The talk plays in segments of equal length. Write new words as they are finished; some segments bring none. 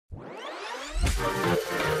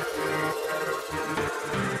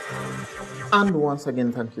And once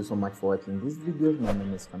again, thank you so much for watching this video. My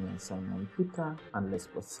name is Simon on Twitter, and let's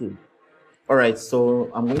proceed. Alright,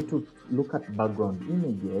 so I'm going to look at background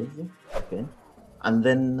images, okay, and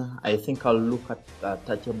then I think I'll look at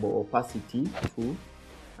touchable opacity too,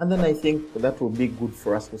 and then I think that will be good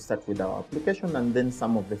for us to start with our application, and then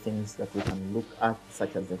some of the things that we can look at,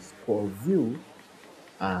 such as the scroll view,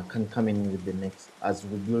 can come in with the next as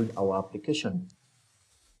we build our application.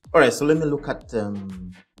 Alright, so let me look at,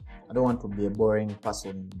 I don't want to be a boring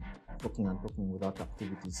person talking without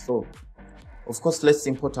activities. So, of course, let's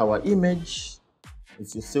import our image.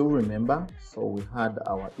 If you still remember, so we had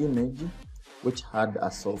our image, which had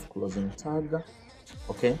a self-closing tag,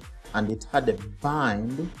 okay, and it had a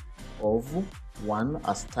bind of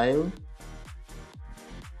a style,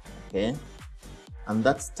 okay, and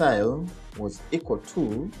that style was equal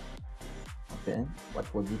to, okay,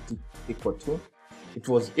 what was it equal to? It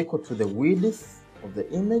was equal to the width of the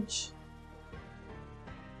image,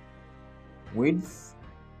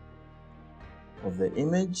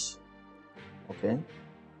 okay,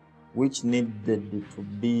 which needed to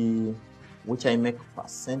be, which I make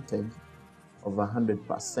percentage of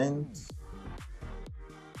 100%.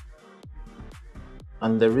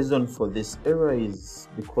 And the reason for this error is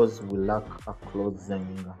because we lack a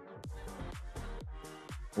closing,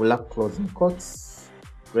 quotes.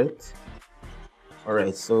 Great. All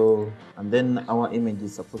right, so, and then our image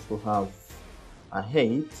is supposed to have a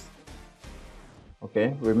height.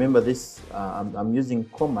 Okay, remember this, I'm using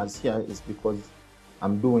commas here is because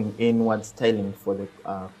I'm doing inward styling for the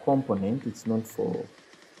component. It's not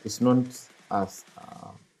as,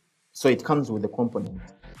 so it comes with the component.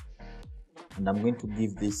 And I'm going to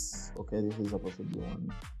give this, okay, this is supposed to be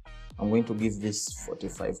 1. I'm going to give this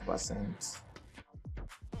 45%.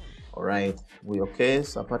 All right, we okay.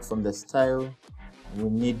 So apart from the style, we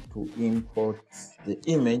need to import the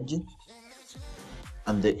image.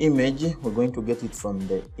 And the image, we're going to get it from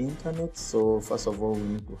the internet. So first of all, we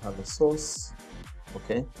need to have a source,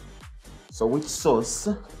 okay? So which source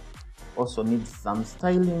also needs some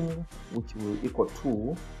styling, which will equal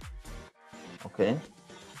to, okay,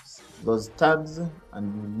 those tags,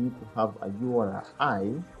 and you need to have a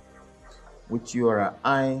URI, which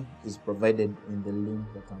URI is provided in the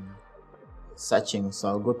link that I'm searching. So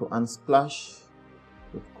I'll go to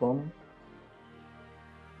unsplash.com.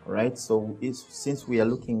 All right, so since we are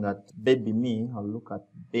looking at baby me, I'll look at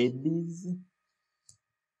babies,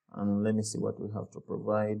 and let me see what we have to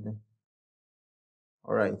provide.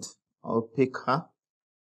 All right, I'll pick her.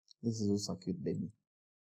 This is also a cute baby.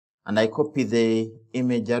 And I copy the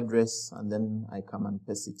image address, and then I come and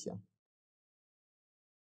paste it here.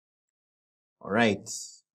 All right,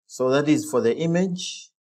 so that is for the image.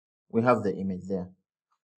 We have the image there.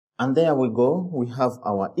 And there we go, we have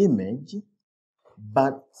our image.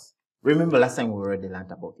 But remember last time we already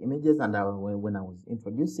learned about images, and when I was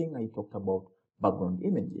introducing, I talked about background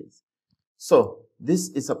images. So this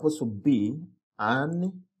is supposed to be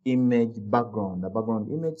an image background, a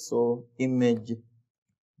background image. So image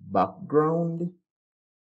background,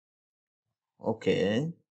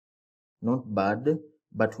 okay, not bad,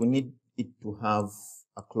 but we need it to have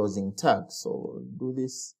a closing tag. So do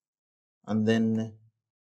this and then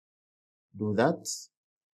do that.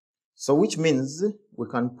 So which means we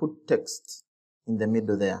can put text in the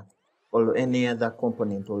middle there, or any other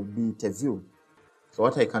component, or be it a view. So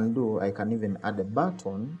what I can do, I can even add a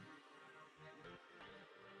button,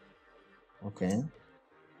 okay,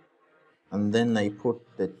 and then I put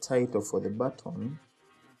the title for the button,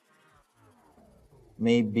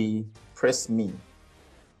 maybe press me,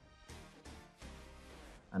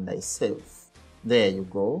 and I save. There you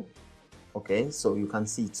go. Okay, so you can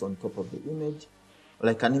see it's on top of the image. Or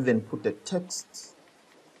I can even put a text,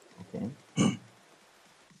 okay.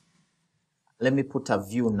 Let me put a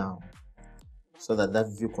view now, so that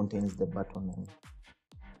view contains the button.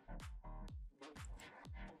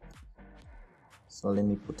 So let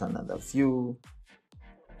me put another view,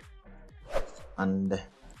 and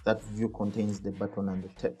that view contains the button and the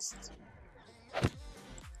text.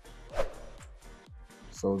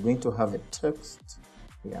 So we're going to have a text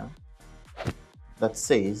here that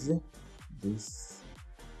says, this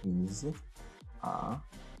is a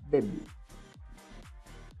baby.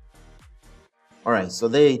 All right, so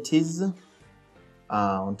there it is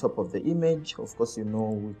on top of the image. Of course, you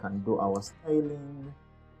know, we can do our styling,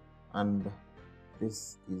 and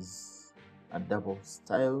this is a double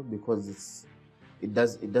style because it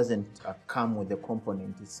doesn't come with the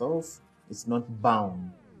component itself. It's not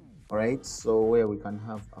bound. All right, so where we can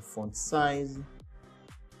have a font size,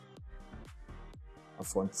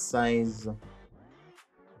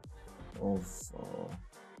 of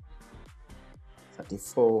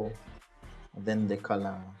 34. Then the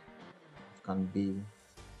color can be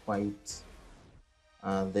white.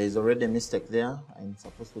 There is already a mistake there. I'm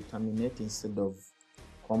supposed to terminate instead of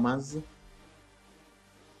commas.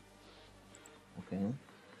 Okay.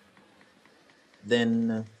 Then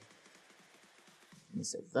let me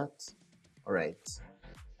save that. All right.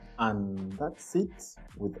 And that's it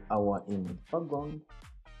with our image background.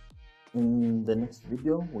 In the next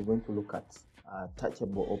video, we're going to look at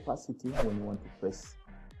touchable opacity when you want to press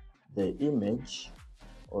the image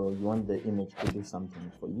or you want the image to do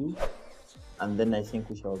something for you. And then I think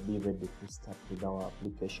we shall be ready to start with our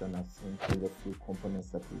application. I think with a few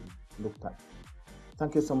components that we looked at.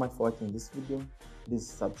 Thank you so much for watching this video. Please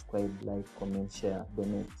subscribe, like, comment, share,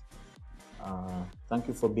 donate. Thank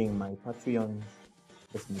you for being my Patreon.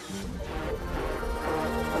 Let's meet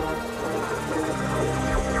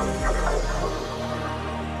you.